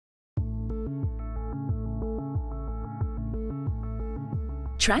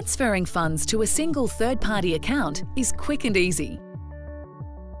Transferring funds to a single third-party account is quick and easy.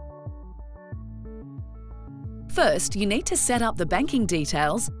 First, you need to set up the banking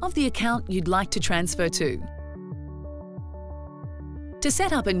details of the account you'd like to transfer to. To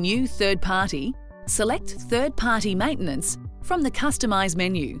set up a new third party, select Third Party Maintenance from the Customise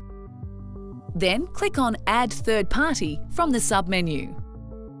menu. Then click on Add Third Party from the sub-menu.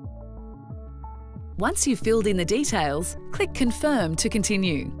 Once you've filled in the details, click Confirm to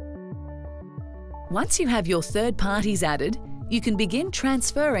continue. Once you have your third parties added, you can begin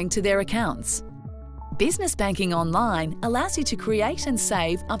transferring to their accounts. Business Banking Online allows you to create and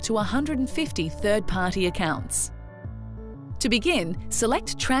save up to 150 third-party accounts. To begin,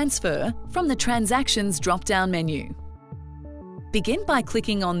 select Transfer from the Transactions drop-down menu. Begin by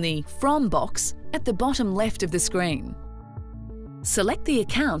clicking on the From box at the bottom left of the screen. Select the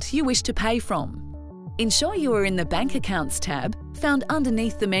account you wish to pay from. Ensure you are in the Bank Accounts tab found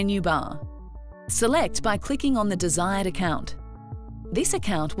underneath the menu bar. Select by clicking on the desired account. This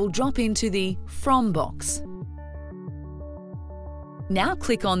account will drop into the From box. Now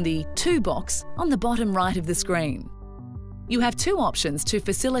click on the To box on the bottom right of the screen. You have two options to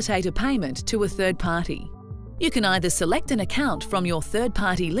facilitate a payment to a third party. You can either select an account from your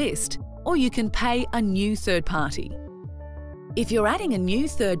third-party list, or you can pay a new third party. If you're adding a new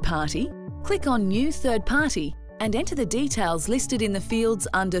third party, click on New Third Party and enter the details listed in the fields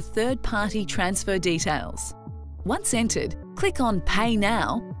under Third Party Transfer Details. Once entered, click on Pay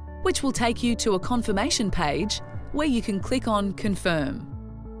Now, which will take you to a confirmation page where you can click on Confirm.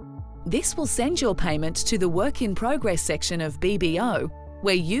 This will send your payment to the Work in Progress section of BBO,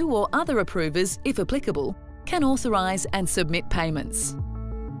 where you or other approvers, if applicable, can authorise and submit payments.